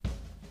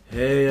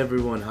Hey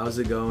everyone, how's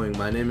it going?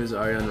 My name is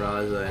Aryan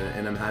Raza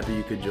and I'm happy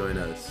you could join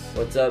us.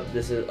 What's up?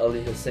 This is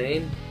Ali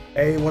Hussein.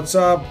 Hey, what's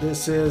up?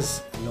 This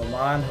is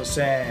Noman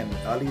Hussein,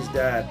 Ali's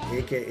dad,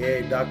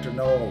 aka Dr.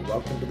 No.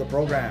 Welcome to the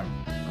program.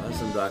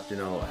 Awesome, Dr.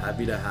 No.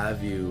 Happy to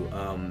have you.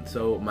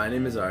 So my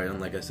name is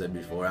Aryan, like I said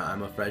before.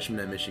 I'm a freshman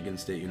at Michigan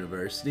State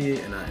University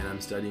and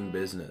I'm studying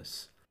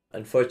business.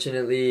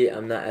 Unfortunately,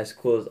 I'm not as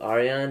cool as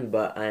Aryan,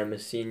 but I am a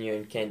senior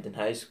in Canton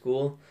High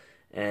School,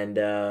 and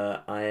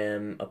I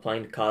am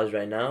applying to college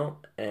right now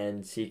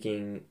and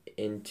seeking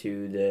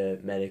into the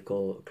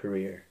medical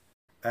career.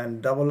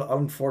 And double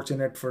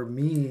unfortunate for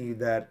me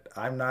that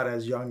I'm not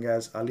as young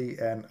as Ali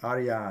and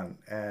Aryan,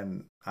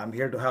 and I'm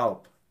here to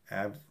help.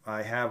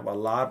 I have a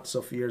lots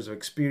of years of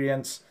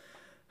experience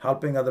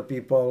helping other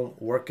people,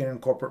 working in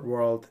corporate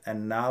world,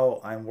 and now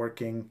I'm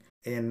working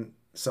in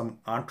some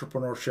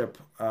entrepreneurship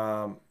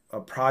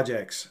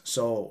projects.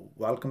 So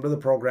welcome to the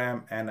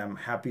program, and I'm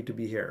happy to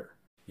be here.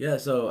 Yeah,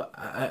 so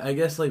I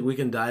guess like we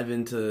can dive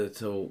into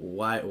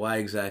why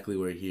exactly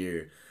we're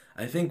here.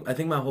 I think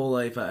my whole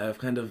life I've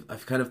kind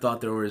of thought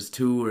there was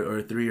two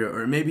or three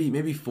or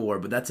maybe four,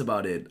 but that's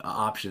about it.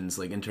 Options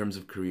like in terms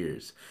of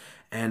careers.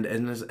 And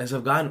as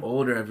I've gotten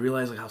older, I've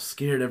realized like how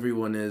scared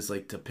everyone is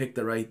like to pick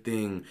the right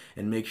thing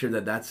and make sure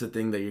that that's the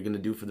thing that you're gonna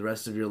do for the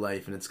rest of your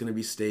life, and it's gonna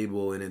be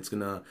stable and it's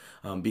gonna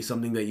be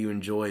something that you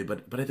enjoy.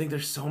 But I think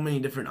there's so many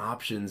different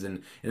options,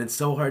 and it's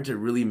so hard to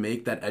really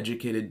make that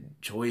educated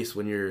choice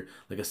when you're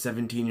like a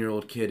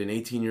 17-year-old kid, an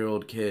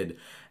 18-year-old kid.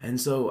 And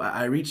so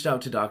I reached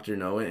out to Dr.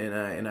 No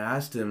and I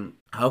asked him,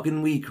 how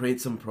can we create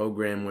some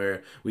program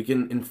where we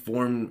can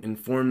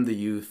inform the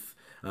youth,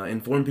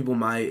 inform people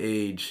my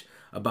age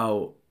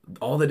about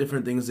all the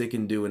different things they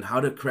can do and how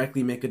to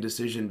correctly make a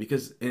decision,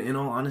 because in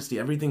all honesty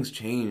everything's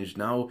changed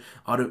now.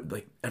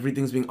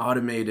 Everything's being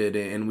automated,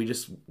 and we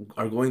just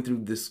are going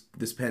through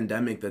this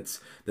pandemic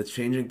that's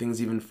changing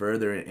things even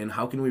further. And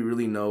how can we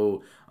really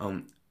know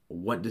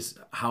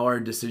how our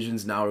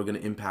decisions now are going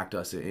to impact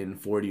us in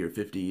 40 or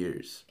 50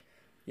 years?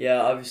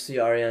 Yeah, obviously,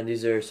 Aryan,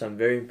 these are some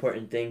very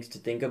important things to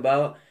think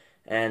about.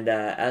 And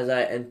as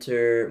I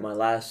enter my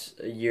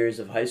last years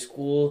of high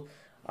school,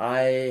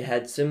 I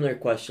had similar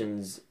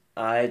questions.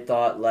 I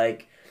thought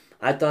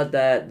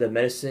that the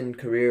medicine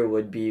career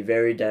would be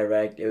very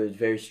direct, it was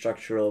very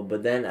structural,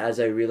 but then as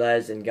I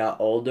realized and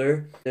got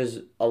older,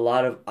 there's a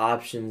lot of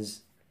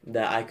options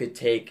that I could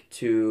take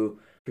to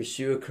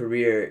pursue a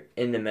career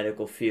in the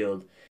medical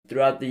field.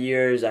 Throughout the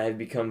years, I have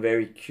become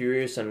very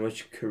curious on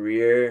which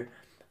career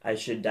I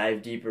should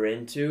dive deeper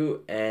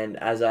into, and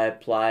as I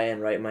apply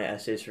and write my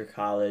essays for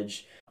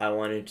college, I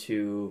wanted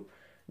to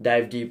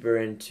dive deeper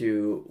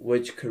into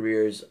which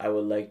careers I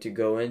would like to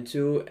go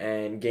into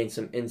and gain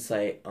some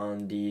insight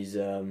on these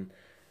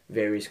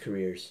various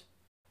careers.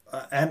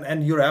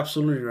 And you're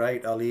absolutely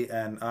right, Ali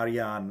and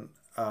Aryan.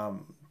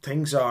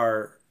 Things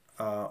are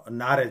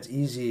not as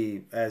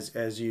easy as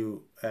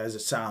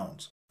it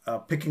sounds.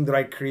 Picking the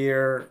right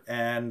career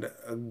and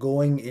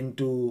going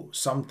into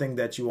something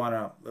that you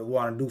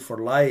wanna do for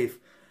life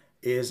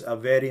is a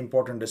very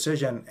important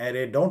decision, and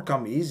it don't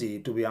come easy,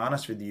 to be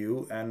honest with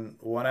you. And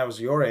when I was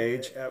your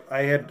age,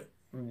 I had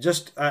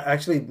just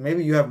actually,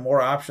 maybe you have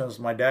more options.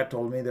 My dad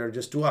told me there are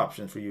just two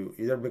options for you: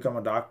 either become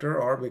a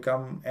doctor or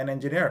become an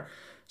engineer.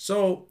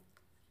 So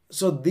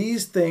so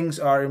these things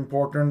are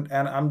important,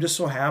 and I'm just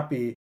so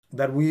happy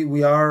that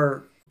we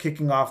are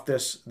kicking off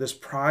this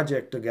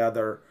project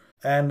together.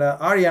 And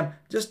Aryan,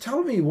 just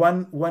tell me,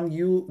 when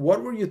you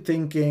what were you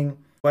thinking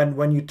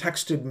when you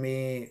texted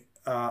me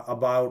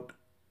about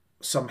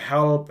some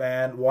help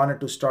and wanted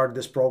to start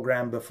this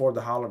program before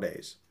the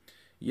holidays?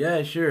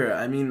 Yeah, sure.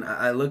 I mean,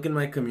 I look in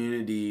my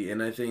community,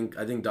 and I think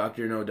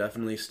Dr. No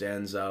definitely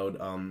stands out.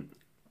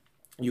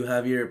 You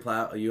have your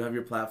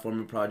platform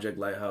and Project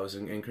Lighthouse,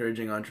 and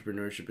encouraging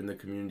entrepreneurship in the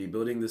community,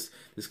 building this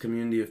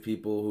community of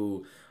people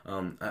who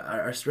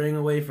are straying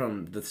away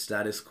from the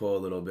status quo a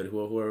little bit,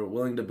 who are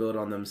willing to build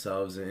on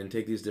themselves and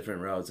take these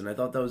different routes. And I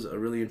thought that was a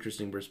really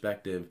interesting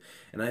perspective.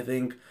 And I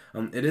think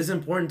it is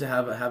important to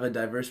have a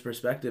diverse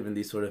perspective in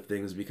these sort of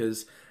things,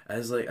 because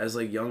as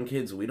young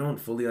kids, we don't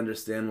fully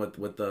understand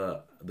what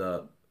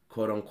the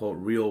quote unquote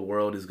real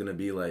world is going to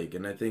be like.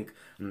 And I think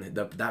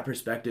that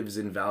perspective is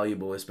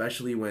invaluable,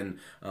 especially when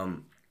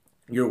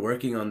you're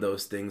working on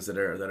those things that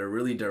are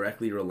really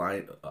directly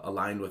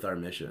aligned with our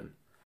mission.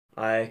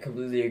 I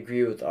completely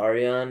agree with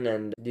Aryan,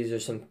 and these are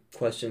some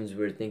questions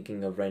we're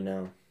thinking of right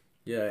now.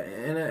 Yeah,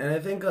 and I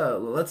think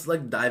let's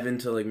like dive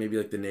into like maybe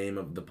like the name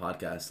of the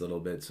podcast a little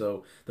bit.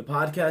 So the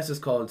podcast is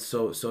called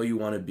So You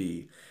Want to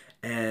Be,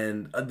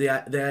 and the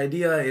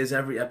idea is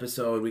every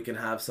episode we can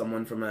have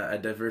someone from a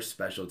diverse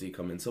specialty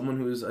come in. Someone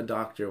who's a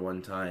doctor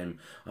one time,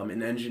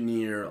 an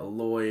engineer, a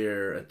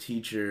lawyer, a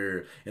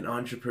teacher, an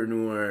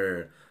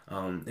entrepreneur,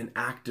 an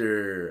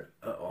actor,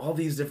 all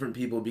these different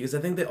people, because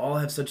I think they all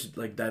have such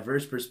like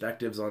diverse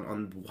perspectives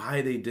on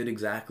why they did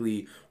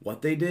exactly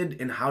what they did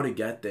and how to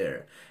get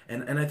there.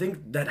 And I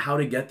think that how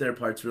to get there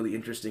part's really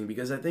interesting,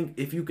 because I think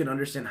if you can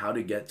understand how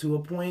to get to a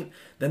point,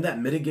 then that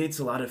mitigates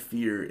a lot of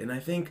fear. And I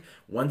think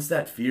once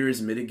that fear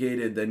is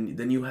mitigated,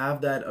 then you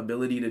have that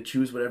ability to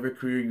choose whatever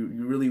career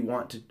you really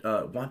want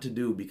to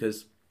do,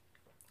 because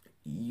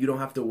you don't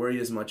have to worry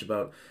as much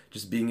about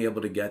just being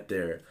able to get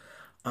there.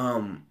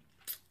 Um,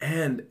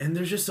 and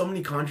there's just so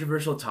many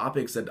controversial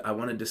topics that I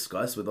want to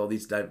discuss with all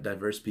these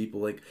diverse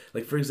people.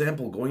 Like for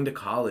example, going to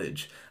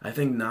college. I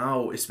think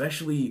now,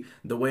 especially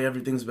the way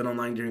everything's been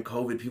online during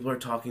COVID, people are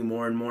talking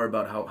more and more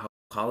about how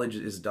college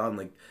is done.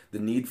 Like the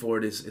need for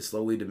it is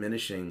slowly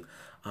diminishing.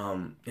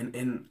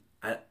 And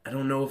I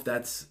don't know if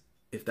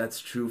that's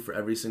true for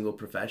every single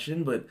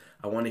profession, but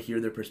I want to hear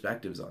their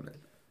perspectives on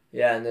it.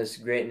 Yeah, and this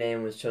great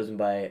name was chosen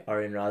by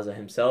Aryan Raza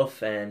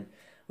himself, and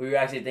we were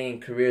actually thinking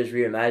careers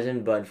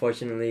reimagined, but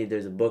unfortunately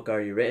there's a book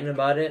already written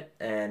about it,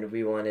 and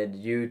we wanted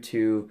you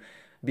to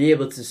be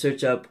able to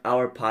search up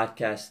our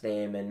podcast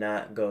name and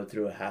not go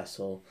through a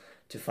hassle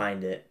to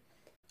find it.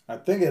 I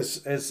think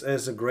it's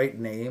a great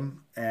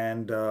name,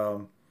 and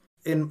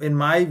in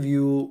my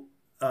view,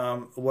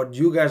 what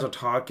you guys are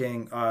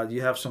talking,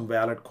 you have some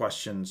valid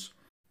questions.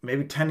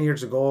 Maybe 10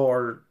 years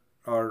ago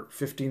or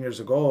 15 years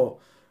ago,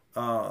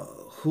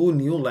 who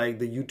knew like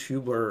the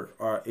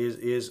YouTuber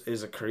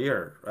is a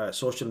career,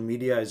 social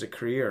media is a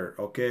career,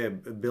 okay,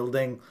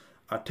 building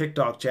a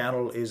TikTok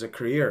channel is a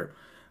career.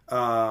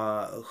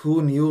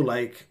 Who knew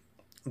like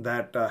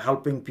that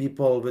helping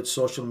people with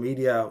social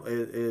media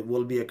it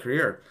will be a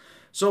career?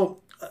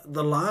 So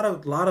the lot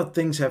of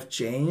things have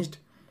changed,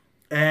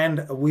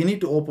 and we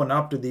need to open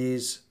up to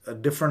these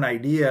different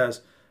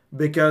ideas,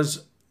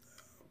 because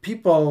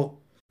people,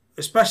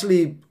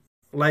 especially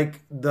like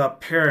the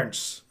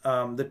parents,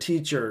 the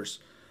teachers,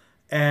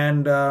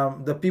 and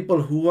the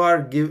people who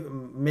are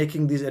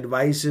making these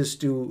advices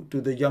to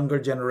the younger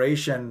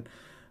generation,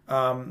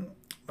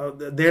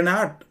 they're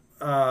not,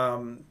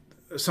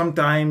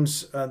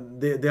 sometimes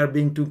they're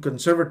being too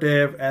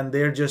conservative, and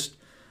they're just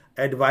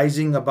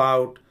advising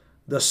about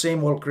the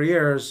same old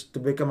careers, to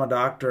become a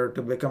doctor,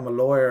 to become a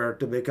lawyer,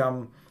 to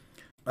become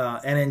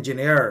an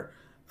engineer.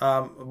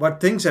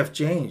 But things have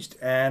changed,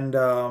 and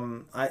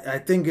I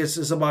think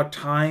it's about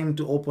time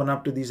to open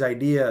up to these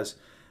ideas,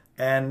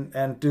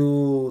 and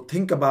to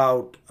think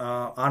about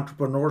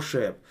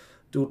entrepreneurship,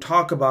 to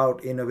talk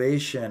about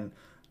innovation,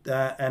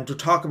 and to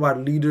talk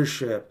about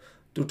leadership,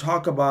 to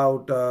talk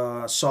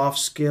about soft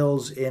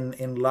skills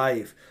in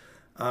life.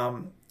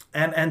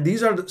 And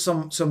these are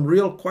some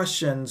real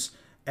questions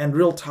and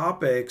real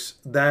topics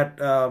that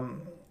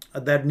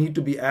need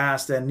to be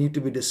asked and need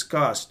to be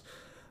discussed.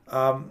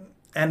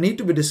 And need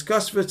to be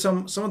discussed with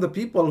some of the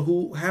people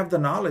who have the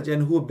knowledge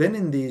and who have been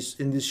in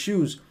these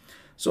shoes.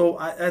 So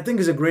I think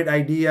it's a great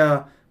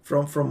idea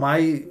from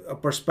my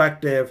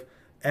perspective,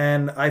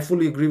 and I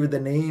fully agree with the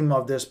name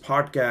of this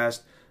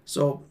podcast.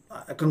 So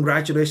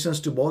congratulations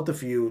to both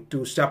of you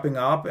to stepping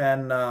up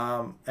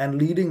and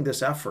leading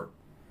this effort.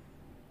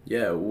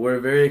 Yeah, we're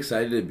very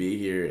excited to be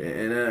here,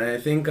 and I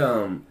think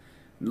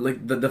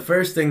like the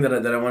first thing that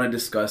I want to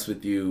discuss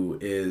with you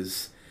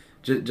is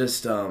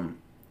just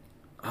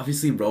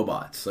obviously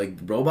robots. Like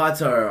robots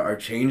are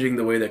changing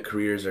the way that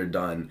careers are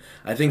done.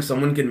 I think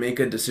someone can make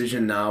a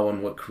decision now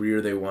on what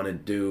career they want to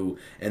do,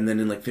 and then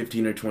in like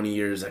 15 or 20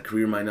 years that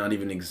career might not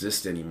even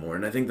exist anymore.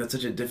 And I think that's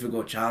such a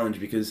difficult challenge,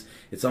 because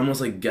it's almost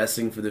like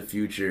guessing for the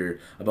future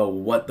about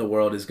what the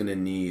world is going to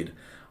need.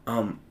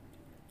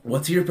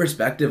 What's your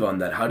perspective on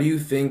that? How do you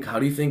think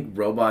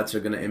robots are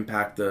going to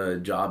impact the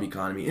job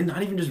economy? And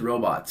not even just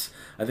robots.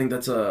 I think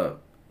that's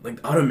like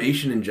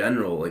automation in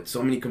general, like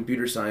so many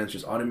computer science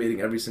just automating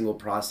every single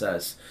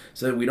process,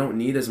 so that we don't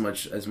need as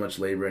much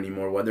labor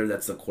anymore, whether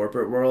that's the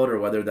corporate world or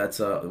whether that's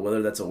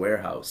a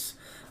warehouse.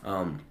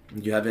 Do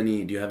you have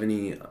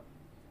any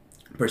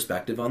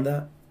perspective on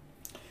that?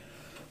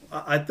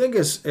 I think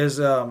is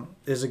a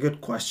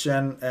good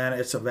question, and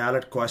it's a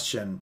valid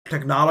question.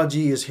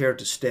 Technology is here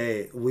to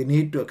stay. We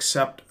need to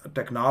accept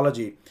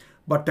technology,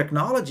 but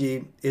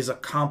technology is a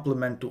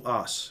complement to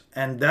us,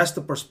 and that's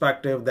the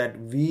perspective that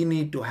we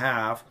need to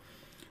have.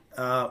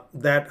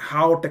 That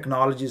how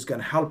technology is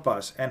going to help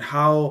us, and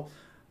how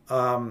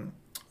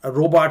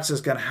robots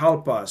is going to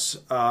help us,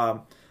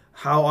 how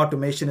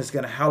automation is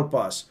going to help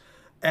us,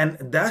 and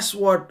that's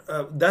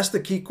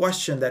the key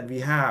question that we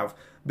have,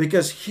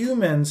 because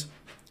humans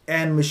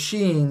and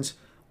machines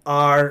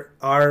are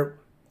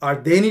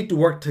they need to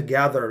work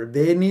together.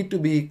 They need to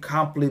be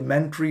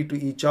complementary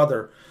to each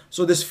other.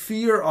 So this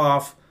fear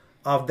of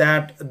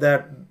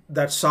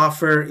that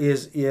software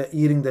is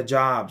eating the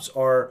jobs,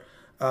 or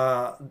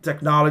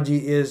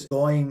technology is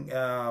going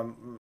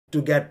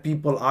to get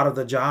people out of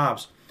the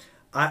jobs.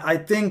 I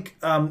think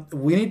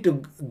we need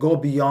to go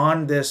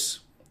beyond this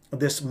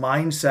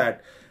mindset,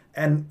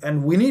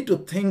 and we need to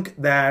think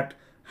that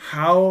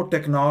how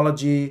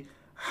technology,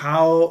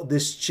 how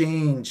this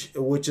change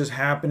which is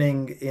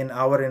happening in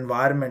our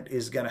environment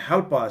is going to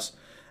help us,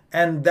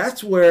 And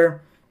that's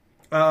where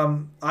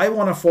I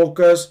want to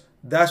focus.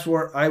 That's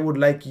where I would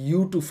like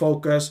you to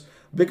focus,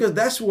 because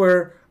that's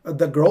where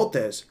the growth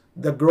is.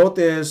 The growth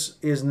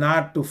is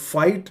not to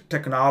fight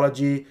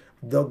technology.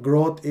 The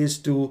growth is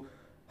to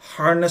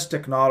harness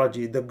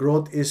technology. The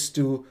growth is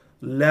to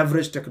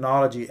leverage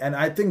technology. And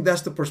I think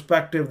that's the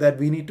perspective that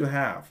we need to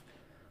have.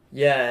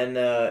 Yeah, and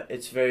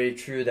it's very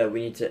true that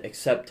we need to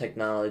accept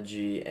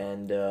technology,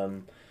 and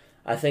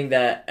I think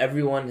that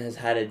everyone has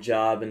had a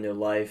job in their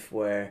life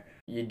where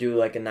you do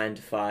like a 9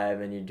 to 5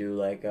 and you do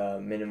like a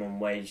minimum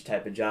wage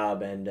type of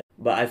job, and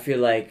but I feel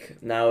like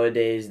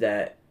nowadays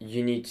that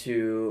you need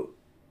to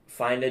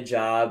find a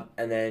job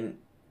and then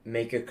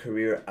make a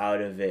career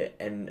out of it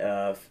and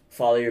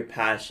follow your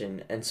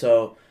passion. And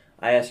so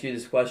I ask you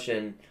this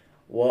question: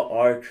 what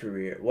are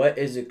career? What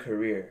is a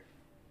career?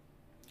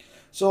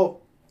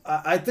 So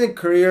I think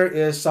career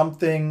is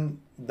something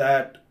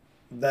that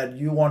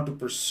you want to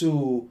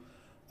pursue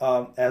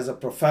as a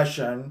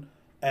profession,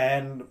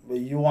 and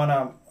you want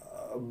to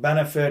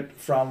benefit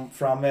from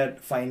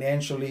it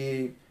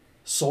financially,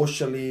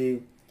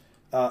 socially,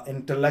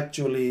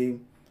 intellectually,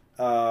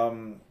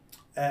 and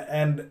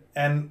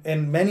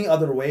in many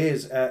other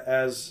ways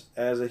as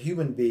a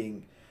human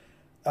being.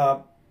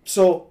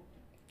 So,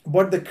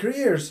 but the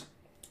careers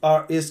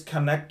is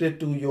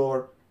connected to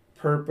your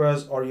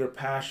purpose or your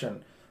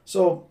passion.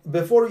 So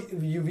before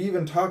you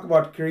even talk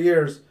about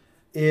careers,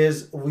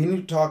 is we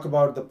need to talk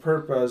about the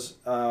purpose.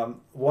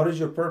 What is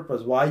your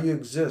purpose? Why you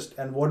exist,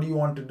 and what do you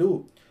want to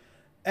do?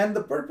 And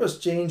the purpose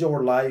change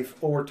over life,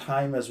 over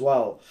time as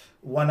well.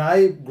 When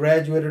I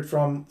graduated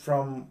from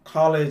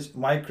college,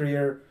 my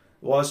career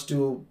was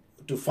to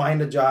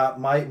find a job.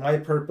 My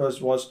purpose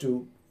was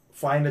to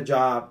find a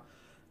job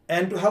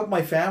and to help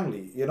my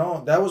family.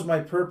 That was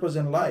my purpose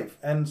in life.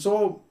 And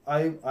so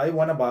I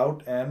went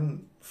about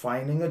and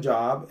finding a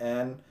job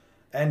and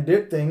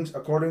did things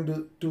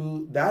according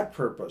to that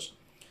purpose.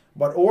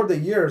 But over the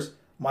years,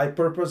 my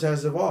purpose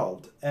has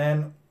evolved,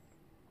 and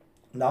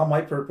now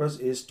my purpose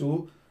is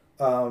to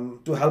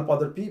help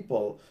other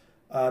people,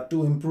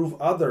 to improve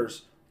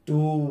others,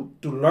 to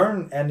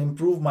learn and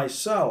improve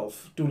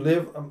myself, to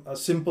live a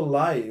simple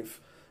life,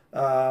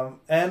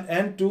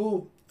 and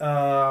to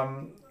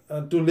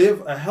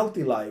live a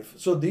healthy life.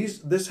 So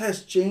this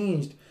has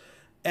changed,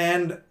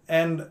 and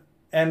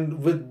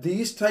with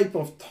these type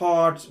of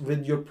thoughts,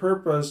 with your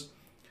purpose,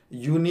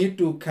 you need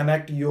to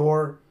connect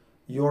your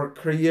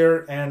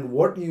career and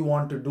what you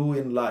want to do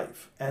in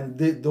life, and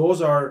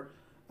those are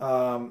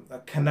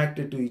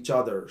connected to each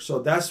other. So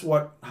that's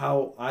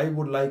how I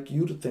would like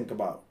you to think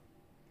about.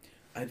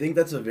 I think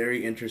that's a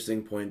very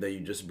interesting point that you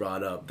just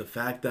brought up. The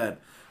fact that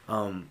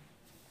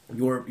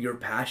your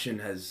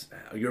passion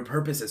your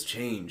purpose has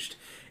changed,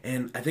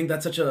 and I think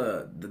that's such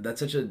a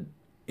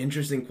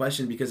interesting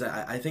question, because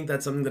I think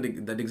that's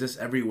something that exists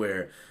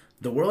everywhere.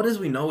 The world as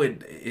we know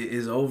it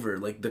is over.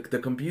 Like the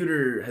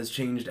computer has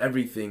changed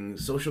everything.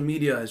 Social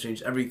media has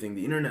changed everything.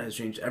 The internet has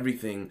changed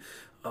everything.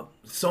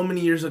 So many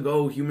years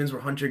ago, humans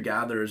were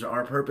hunter-gatherers.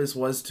 Our purpose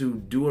was to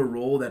do a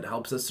role that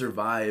helps us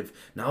survive.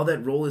 Now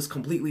that role is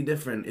completely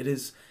different. It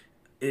is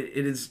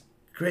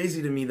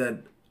crazy to me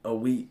that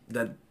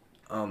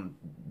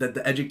that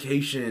the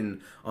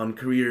education on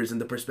careers and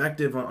the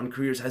perspective on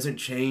careers hasn't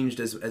changed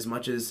as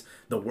much as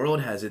the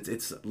world has.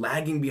 It's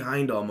lagging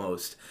behind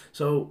almost.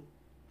 So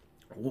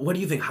what do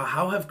you think?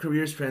 How have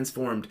careers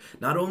transformed?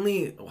 Not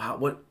only how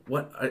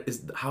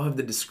have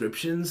the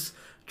descriptions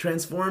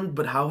transformed,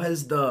 but how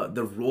has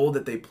the role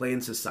that they play in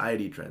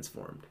society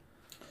transformed?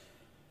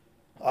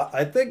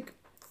 I think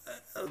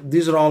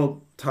these are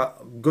all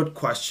good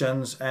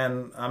questions,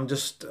 and I'm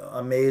just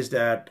amazed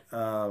at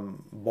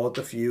both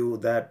of you,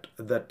 that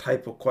the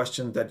type of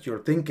questions that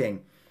you're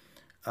thinking,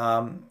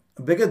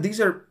 because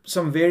these are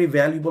some very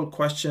valuable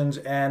questions,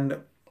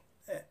 and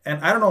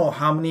I don't know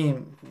how many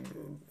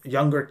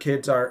younger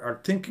kids are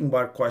thinking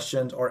about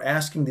questions or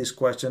asking these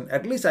questions.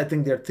 At least I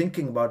think they're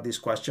thinking about these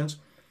questions.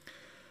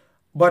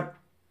 But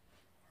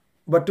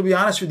to be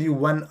honest with you,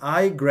 when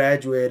I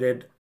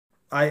graduated,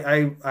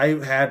 I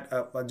had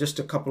just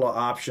a couple of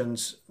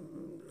options: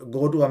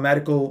 go to a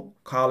medical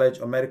college,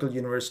 a medical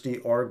university,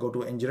 or go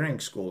to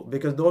engineering school,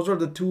 because those were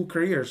the two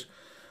careers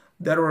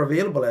that were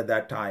available at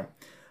that time.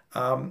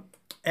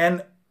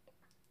 And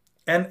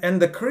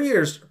the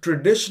careers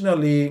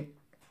traditionally,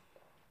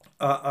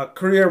 a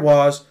career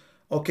was,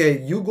 okay,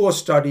 you go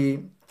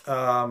study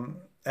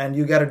and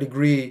you get a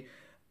degree,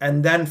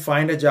 and then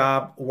find a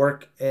job,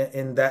 work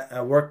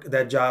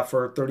that job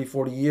for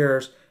 30-40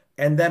 years,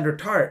 and then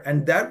retire.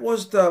 And that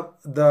was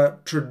the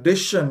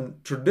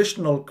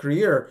traditional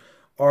career,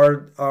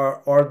 or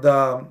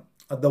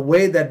the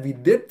way that we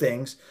did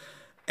things.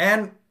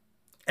 And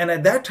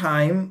at that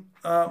time,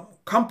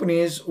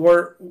 companies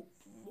were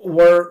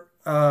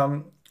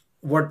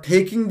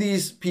taking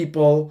these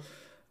people,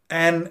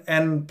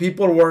 and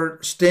people were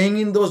staying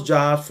in those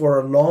jobs for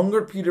a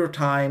longer period of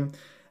time.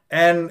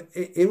 And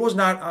it was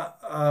not.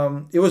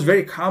 It was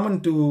very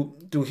common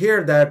to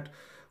hear that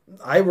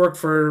I worked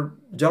for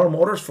General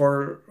Motors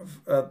for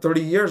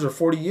 30 years or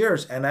 40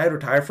 years, and I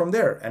retired from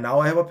there, and now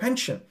I have a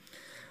pension.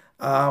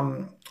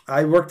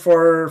 I worked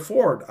for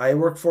Ford. I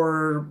worked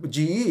for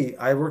GE.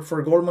 I worked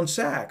for Goldman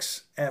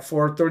Sachs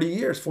for 30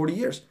 years, 40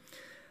 years.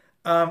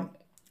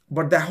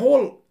 But the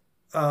whole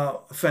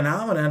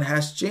phenomenon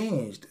has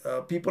changed.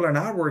 People are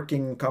not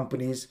working in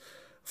companies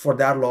for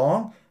that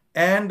long,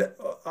 and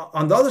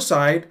on the other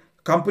side,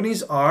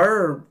 companies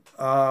are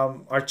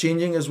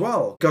changing as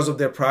well because of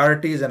their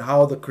priorities and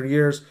how the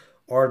careers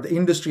or the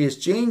industry is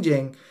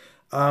changing.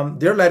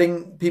 They're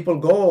letting people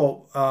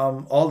go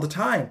all the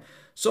time.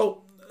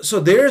 So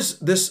there's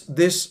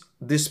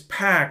this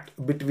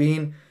pact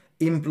between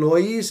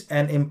employees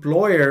and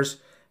employers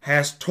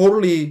has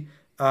totally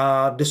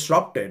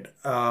disrupted,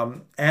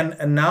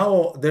 and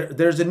now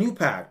there's a new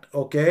pact,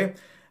 okay,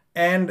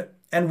 and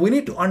we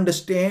need to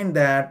understand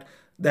that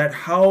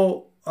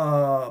how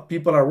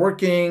people are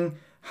working,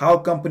 how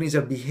companies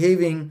are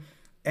behaving,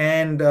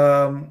 and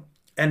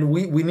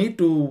we need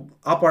to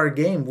up our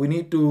game. We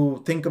need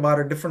to think about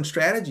a different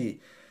strategy,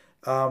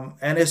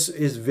 and it's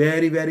is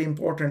very very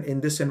important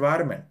in this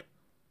environment.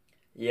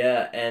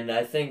 Yeah, and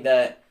I think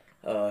that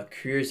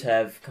careers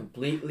have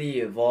completely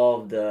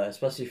evolved,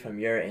 especially from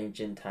your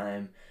ancient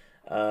time.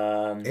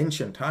 Um,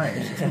 Ancient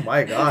times,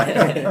 my God.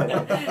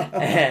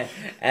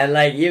 and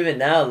like even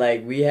now,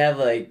 like we have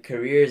like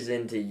careers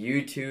into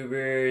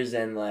YouTubers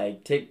and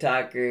like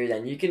TikTokers,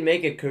 and you can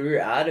make a career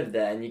out of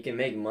that, and you can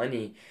make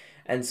money.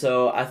 And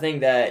so I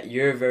think that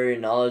you're very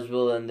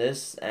knowledgeable in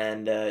this,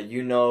 and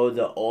you know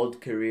the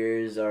old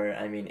careers, or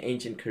I mean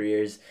ancient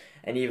careers,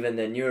 and even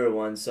the newer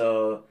ones.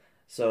 So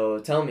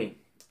tell me,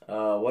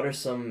 what are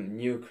some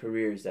new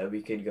careers that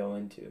we could go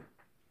into?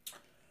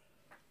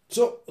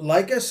 So,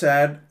 like I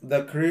said,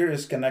 the career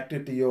is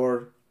connected to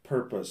your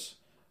purpose.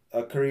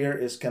 A career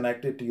is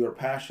connected to your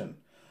passion.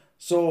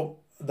 So,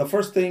 the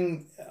first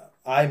thing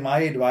my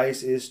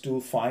advice is to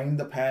find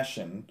the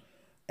passion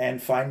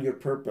and find your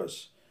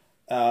purpose.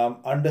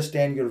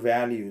 Understand your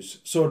values.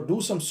 So,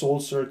 do some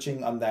soul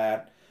searching on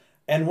that.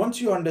 And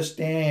once you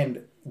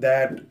understand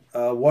that,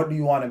 what do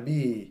you want to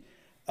be,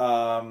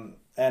 and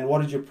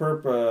what is your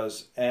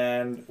purpose,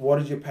 and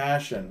what is your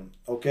passion,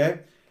 okay?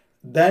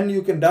 Then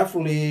you can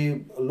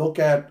definitely look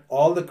at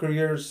all the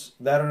careers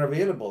that are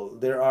available.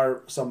 There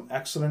are some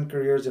excellent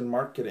careers in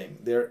marketing.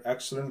 There are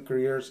excellent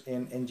careers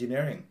in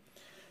engineering.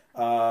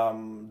 There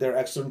are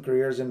excellent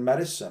careers in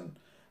medicine.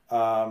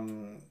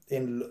 There's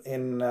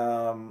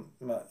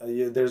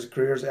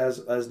careers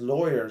as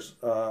lawyers.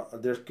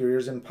 There's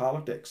careers in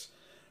politics.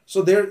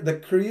 So the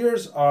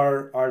careers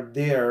are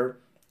there.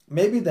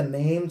 Maybe the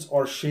names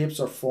or shapes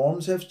or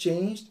forms have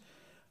changed,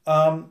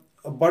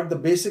 but the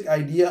basic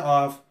idea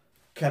of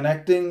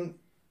connecting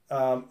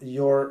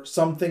your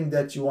something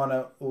that you want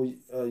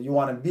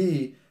to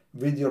be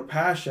with your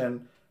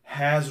passion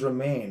has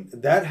remained.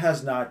 That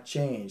has not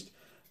changed,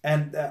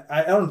 and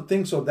I don't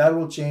think so. That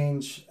will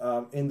change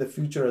in the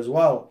future as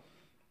well.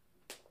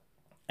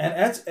 And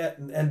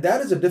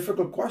that is a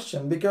difficult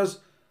question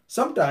because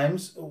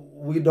sometimes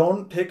we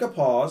don't take a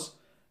pause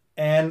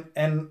and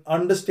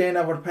understand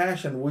our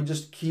passion. We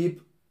just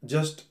keep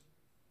just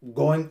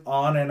going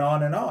on and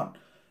on and on,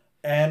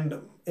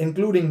 and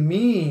including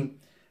me,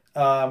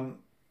 um,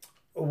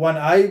 when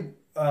I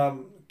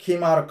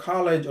came out of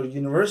college or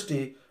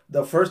university,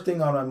 the first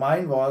thing on my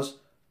mind was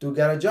to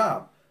get a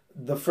job.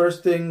 The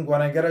first thing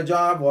when I get a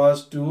job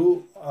was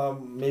to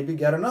maybe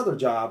get another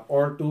job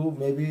or to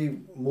maybe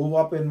move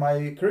up in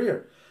my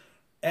career.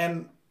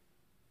 And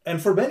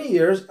and for many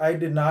years, I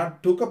did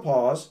not took a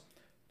pause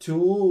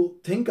to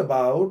think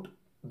about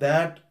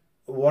that.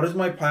 What is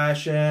my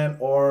passion,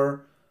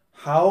 or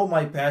how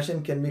my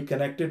passion can be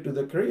connected to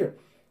the career?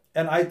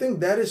 And I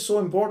think that is so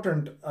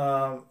important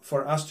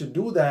for us to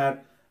do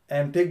that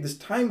and take this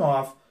time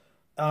off.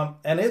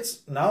 And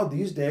it's now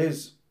these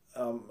days,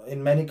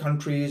 in many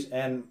countries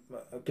and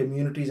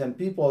communities and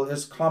people,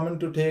 it's common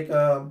to take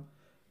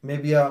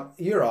maybe a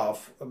year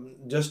off,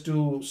 just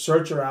to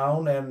search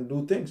around and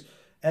do things.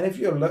 And if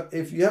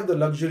you have the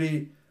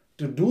luxury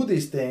to do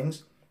these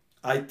things,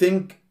 I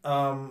think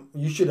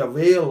you should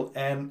avail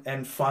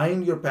and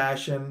find your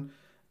passion,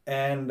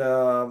 and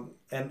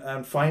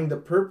find the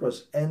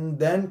purpose, and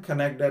then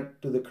connect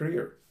that to the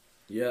career.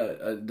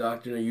 Yeah,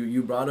 Doctor,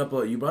 you brought up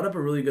a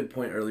really good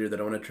point earlier that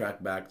I want to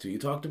track back to. You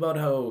talked about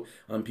how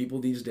people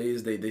these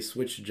days they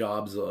switch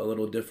jobs a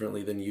little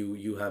differently than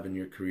you have in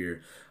your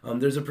career.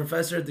 There's a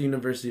professor at the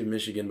University of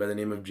Michigan by the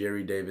name of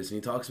Jerry Davis, and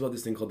he talks about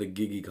this thing called the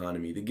gig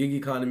economy. The gig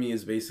economy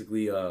is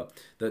basically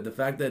the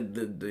fact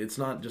that it's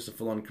not just a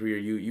full on career.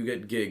 You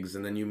get gigs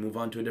and then you move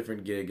on to a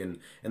different gig, and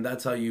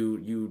that's how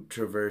you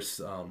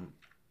traverse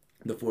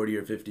the 40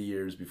 or 50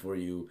 years before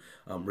you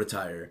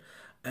retire.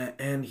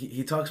 And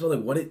he talks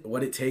about like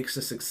what it takes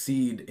to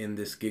succeed in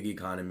this gig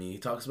economy. He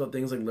talks about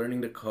things like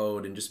learning to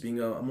code and just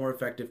being a more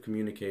effective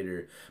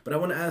communicator. But I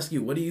want to ask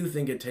you, what do you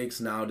think it takes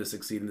now to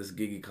succeed in this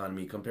gig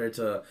economy compared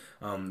to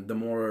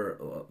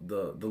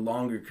the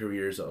longer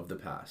careers of the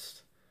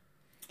past?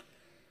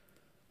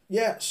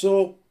 Yeah.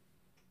 So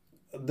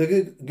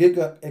the gig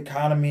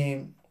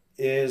economy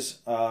is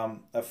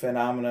a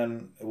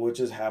phenomenon which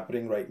is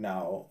happening right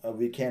now.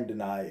 We can't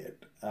deny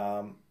it.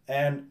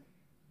 And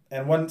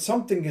when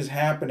something is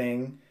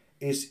happening,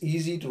 it's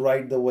easy to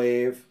ride the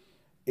wave.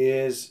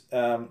 Is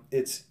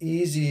It's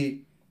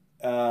easy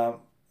uh,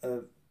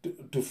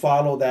 to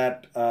follow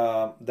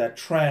that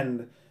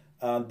trend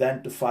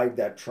than to fight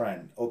that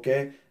trend.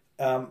 Okay,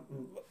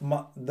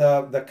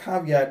 the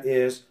caveat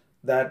is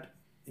that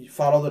you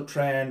follow the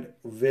trend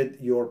with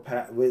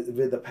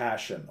with the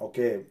passion.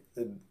 Okay,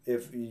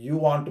 if you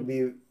want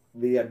to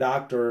be a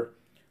doctor,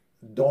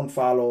 don't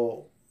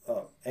follow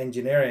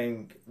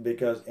engineering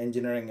because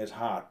engineering is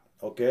hot.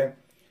 Okay,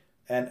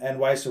 and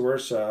vice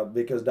versa,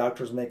 because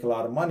doctors make a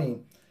lot of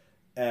money,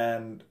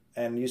 and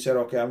you said,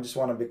 okay, I just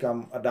want to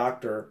become a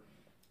doctor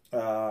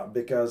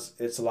because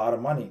it's a lot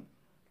of money.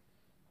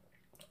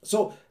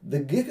 So the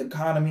gig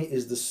economy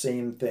is the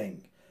same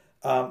thing.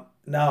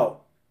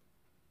 Now,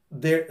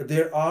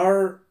 there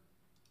are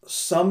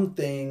some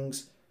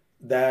things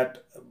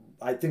that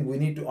I think we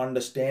need to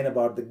understand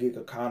about the gig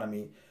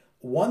economy.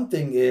 One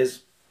thing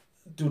is,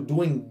 to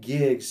doing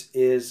gigs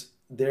is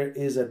there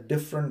is a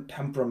different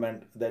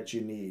temperament that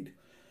you need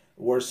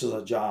versus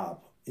a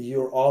job.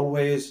 You're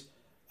always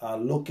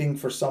looking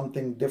for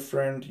something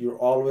different. You're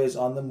always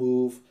on the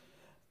move,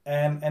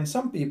 and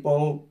some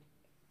people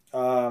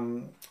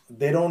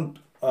they don't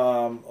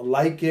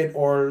like it,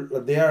 or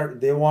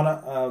they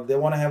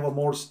wanna have a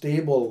more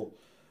stable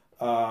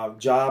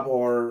job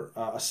or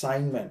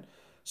assignment.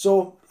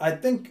 So I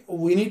think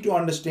we need to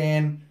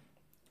understand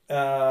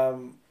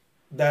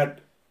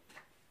that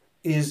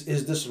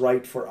is this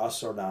right for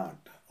us or not?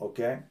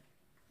 Okay,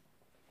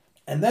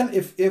 and then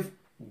if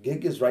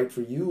gig is right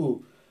for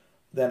you,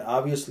 then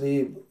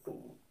obviously,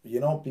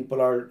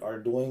 people are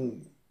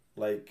doing,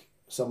 like,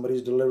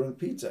 somebody's delivering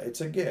pizza,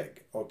 it's a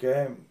gig.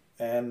 Okay,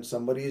 and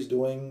somebody is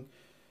doing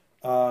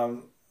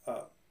um,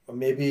 uh,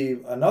 maybe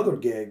another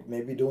gig,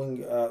 maybe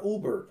doing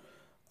Uber,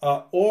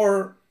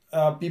 or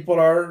people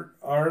are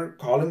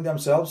calling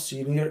themselves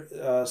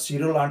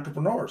serial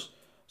entrepreneurs.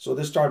 So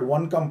they start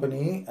one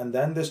company, and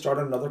then they start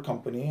another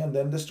company, and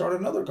then they start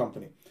another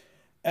company.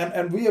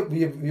 And we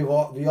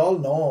all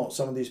know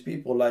some of these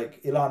people. Like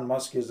Elon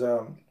Musk is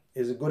a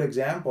good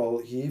example.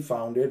 He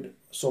founded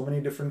so many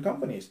different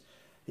companies.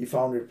 He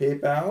founded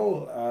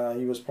PayPal.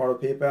 He was part of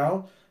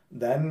PayPal.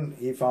 Then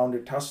he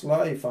founded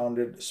Tesla. He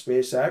founded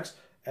SpaceX,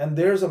 and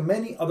there's a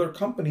many other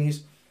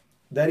companies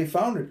that he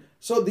founded.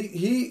 So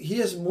he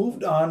has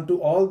moved on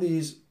to all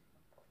these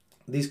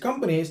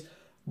companies,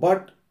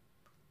 but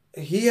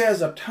he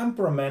has a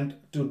temperament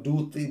to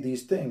do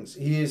these things.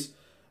 He's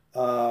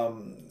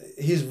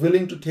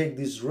willing to take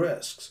these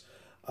risks.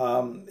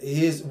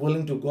 He is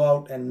willing to go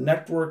out and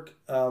network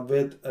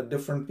with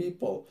different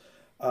people.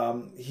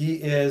 He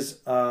is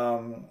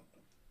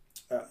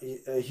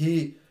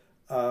he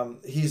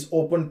he's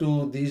open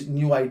to these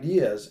new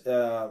ideas.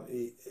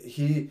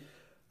 He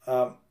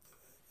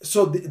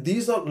so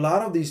these are a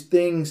lot of these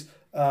things.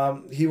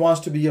 He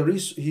wants to be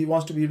he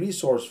wants to be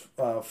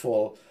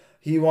resourceful.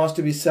 He wants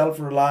to be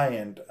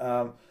self-reliant.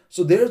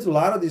 So there's a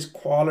lot of these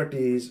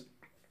qualities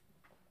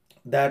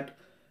that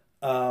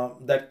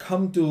that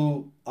come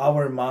to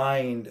our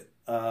mind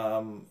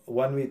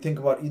when we think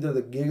about either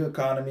the gig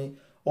economy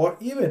or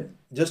even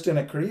just in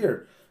a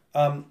career.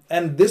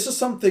 And this is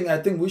something I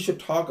think we should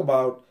talk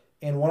about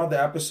in one of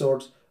the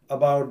episodes,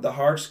 about the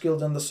hard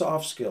skills and the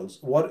soft skills.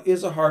 What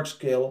is a hard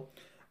skill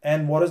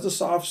and what is the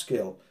soft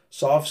skill?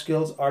 Soft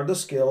skills are the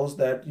skills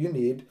that you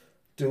need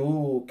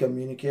to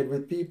communicate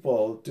with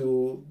people,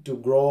 to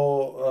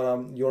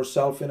grow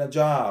yourself in a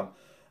job.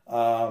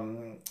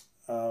 Um,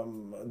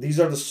 these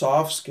are the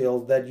soft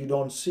skills that you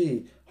don't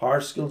see.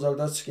 Hard skills are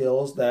the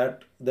skills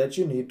that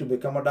you need to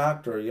become a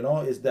doctor.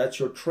 Is that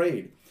your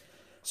trade?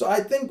 So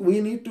I think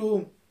we need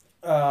to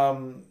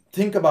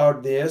think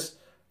about this.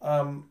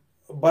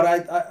 But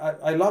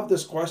I love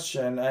this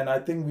question, and I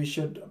think we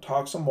should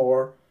talk some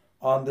more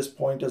on this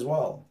point as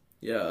well.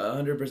 Yeah,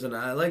 100%.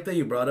 I like that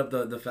you brought up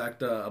the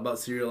fact about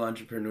serial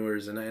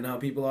entrepreneurs and how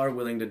people are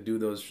willing to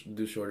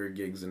do shorter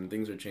gigs and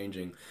things are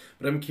changing.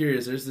 But I'm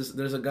curious.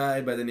 There's a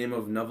guy by the name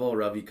of Naval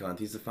Ravikant.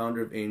 He's the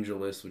founder of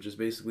AngelList, which is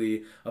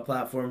basically a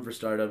platform for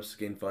startups to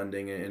gain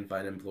funding and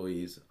find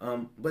employees.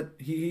 But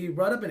he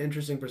brought up an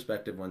interesting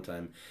perspective one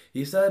time.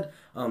 He said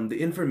the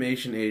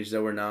information age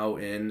that we're now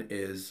in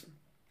is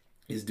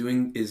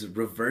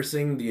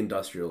reversing the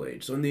industrial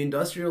age. So in the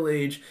industrial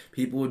age,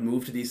 people would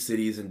move to these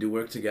cities and do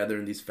work together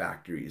in these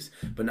factories.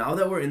 But now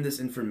that we're in this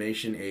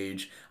information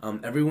age,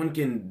 everyone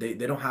they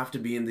don't have to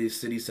be in these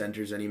city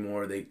centers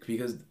anymore.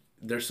 Because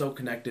they're so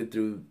connected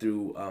through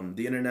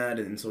the internet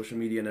and social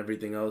media and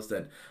everything else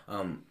that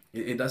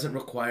it doesn't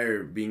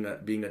require being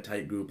a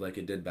tight group like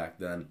it did back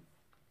then.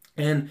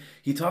 And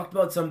he talked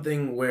about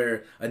something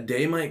where a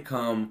day might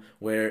come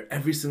where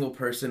every single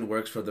person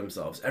works for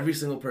themselves. Every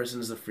single person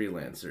is a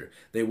freelancer.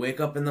 They wake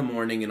up in the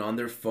morning and on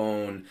their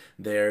phone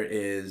there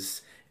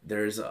is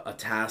there's a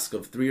task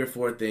of 3 or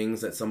 4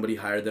 things that somebody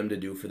hired them to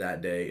do for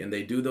that day, and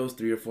they do those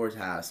 3 or 4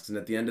 tasks, and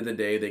at the end of the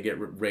day they get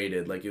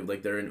rated like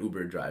they're an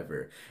Uber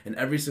driver, and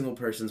every single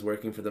person's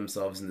working for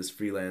themselves in this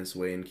freelance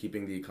way and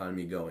keeping the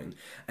economy going.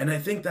 And I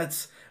think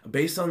that's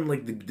based on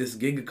like this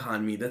gig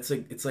economy. That's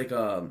like it's like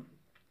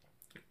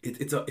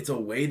it's a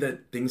way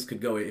that things could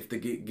go if the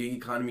gig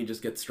economy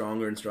just gets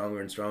stronger and stronger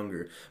and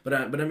stronger. But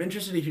I'm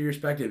interested to hear your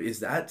perspective.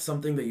 Is that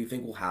something that you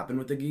think will happen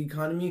with the gig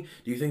economy?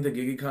 Do you think the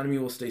gig economy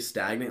will stay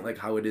stagnant like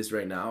how it is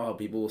right now? How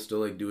people will still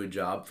like do a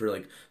job for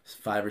like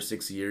 5 or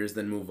 6 years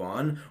then move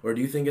on, or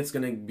do you think it's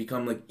gonna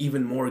become like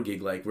even more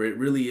gig like where it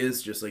really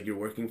is just like you're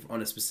working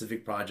on a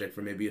specific project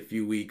for maybe a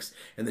few weeks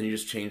and then you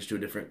just change to a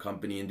different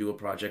company and do a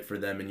project for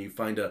them and you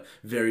find a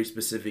very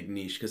specific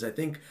niche? Because I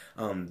think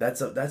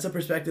that's a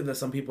perspective that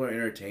some people are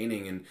entertaining,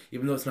 and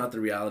even though it's not the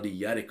reality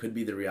yet, it could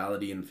be the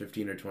reality in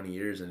 15 or 20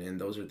 years,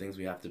 and those are things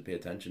we have to pay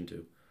attention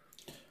to.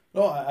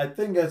 No, I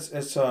think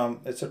it's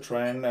a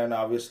trend, and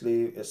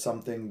obviously it's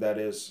something that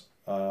is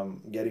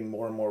getting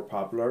more and more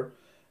popular.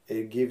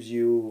 It gives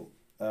you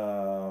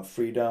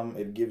freedom,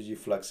 it gives you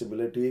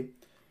flexibility,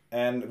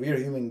 and we are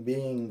human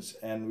beings,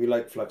 and we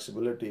like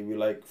flexibility, we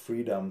like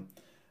freedom,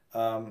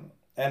 and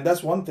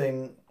that's one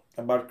thing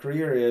about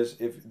career is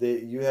if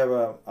you have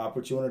a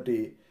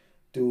opportunity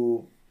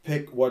to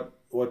pick what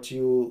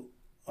you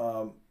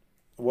want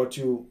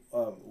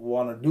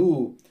to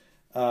do,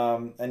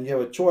 and you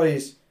have a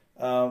choice,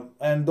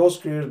 and those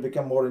careers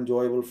become more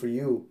enjoyable for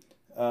you,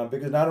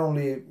 because not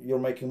only you're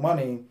making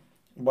money,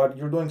 but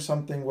you're doing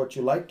something what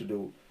you like to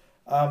do.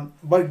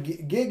 But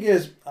gig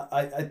is,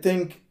 I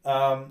think,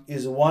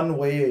 is one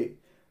way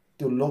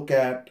to look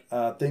at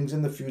things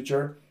in the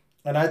future,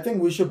 and I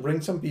think we should bring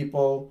some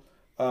people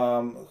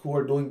who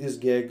are doing these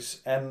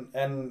gigs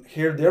and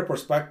hear their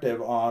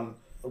perspective on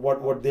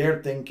what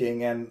they're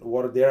thinking and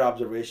what are their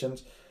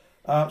observations.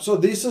 So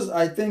this is,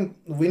 I think,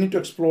 we need to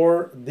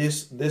explore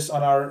this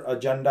on our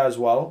agenda as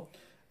well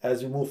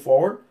as we move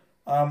forward.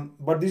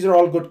 But these are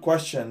all good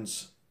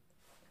questions.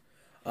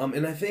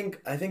 And I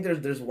think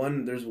there's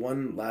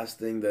one last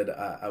thing that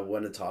I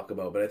want to talk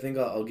about, but I think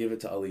I'll give it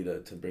to Ali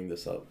to bring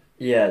this up.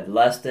 Yeah, the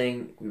last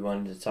thing we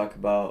wanted to talk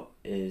about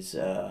is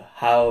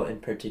how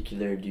in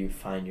particular do you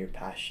find your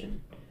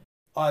passion?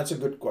 It's a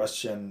good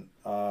question.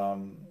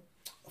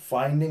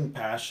 Finding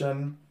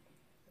passion,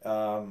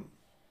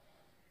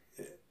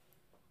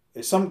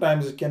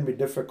 sometimes it can be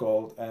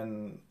difficult,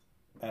 and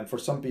for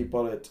some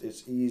people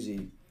it's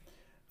easy.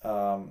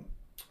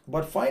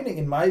 But finding,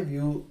 in my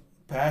view,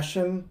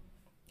 passion,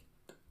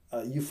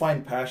 you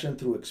find passion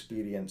through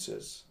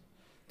experiences,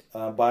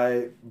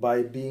 by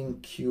being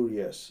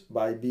curious,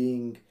 by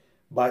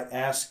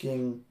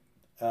asking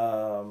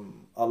a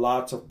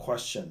lots of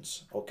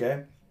questions.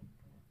 Okay.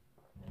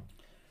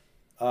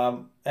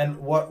 And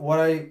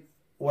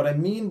what I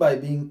mean by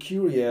being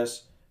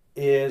curious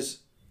is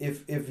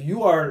if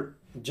you are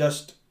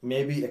just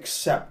maybe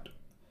accept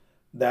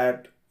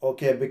that,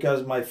 okay,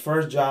 because my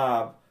first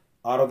job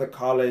out of the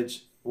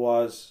college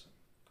was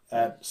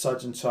at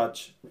such and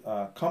such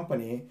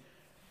company,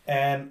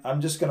 and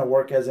I'm just going to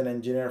work as an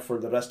engineer for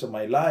the rest of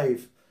my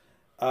life.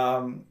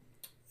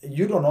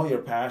 You don't know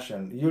your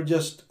passion. You're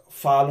just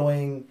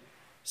following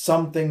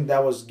something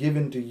that was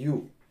given to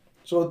you.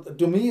 So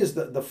to me is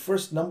the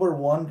first number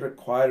one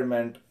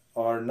requirement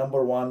or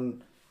number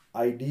one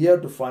idea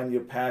to find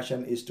your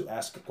passion is to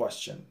ask a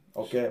question.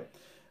 Okay,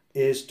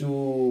 is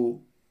to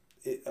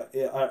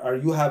are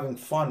you having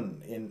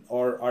fun in,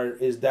 or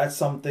is that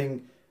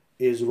something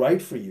is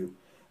right for you,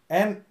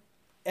 and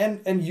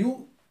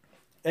you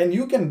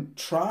can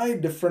try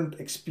different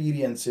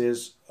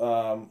experiences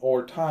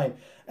over time,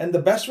 and the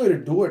best way to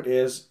do it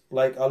is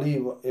like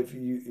Ali, if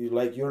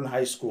like you're in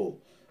high school,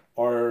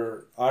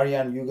 or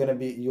Aryan,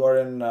 you are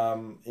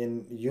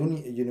in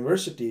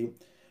university.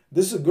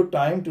 This is a good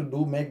time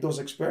to make those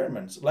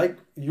experiments, like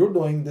you're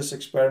doing this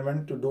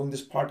experiment to doing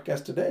this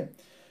podcast today.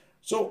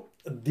 So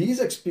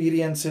these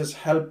experiences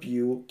help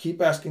you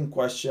keep asking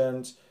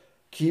questions,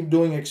 keep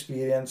doing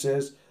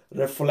experiences,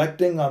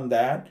 reflecting on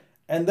that,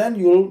 and then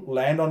you'll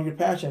land on your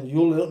passion.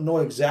 You'll know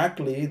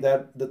exactly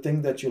that the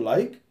thing that you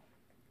like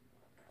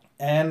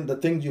and the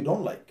things you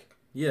don't like.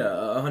 Yeah,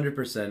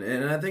 100%.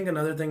 And I think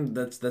another thing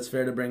that's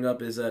fair to bring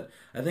up is that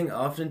I think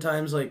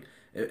oftentimes like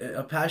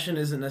a passion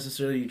isn't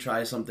necessarily you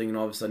try something and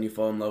all of a sudden you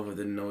fall in love with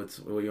it and know it's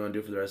what you want to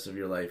do for the rest of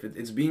your life.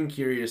 It's being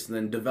curious and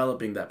then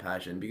developing that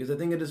passion, because I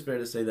think it is fair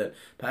to say that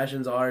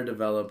passions are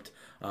developed,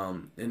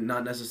 and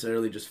not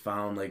necessarily just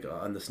found like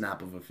on the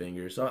snap of a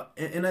finger. So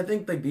and I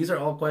think like these are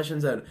all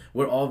questions that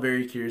we're all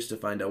very curious to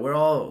find out. We're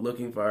all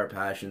looking for our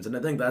passions, and I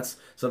think that's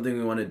something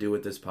we want to do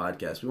with this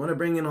podcast. We want to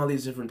bring in all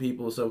these different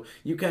people so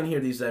you can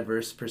hear these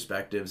diverse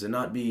perspectives and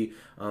not be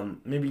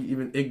maybe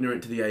even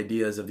ignorant to the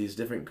ideas of these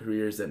different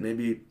careers that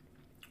maybe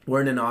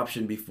weren't an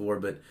option before,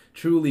 but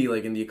truly,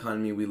 like in the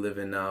economy we live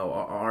in now,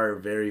 are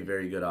very,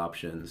 very good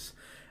options.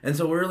 And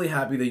so we're really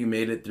happy that you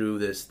made it through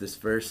this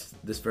first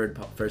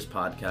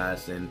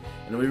podcast, and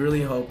we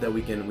really hope that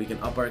we can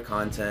up our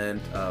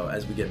content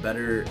as we get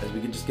better, as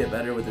we can just get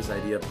better with this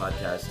idea of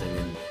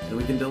podcasting, and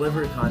we can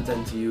deliver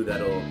content to you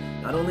that'll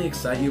not only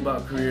excite you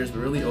about careers,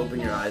 but really open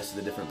your eyes to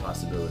the different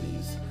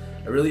possibilities.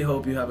 I really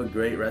hope you have a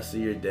great rest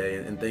of your day,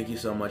 and thank you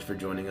so much for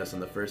joining us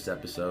on the first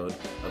episode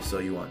of So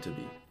You Want to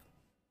Be.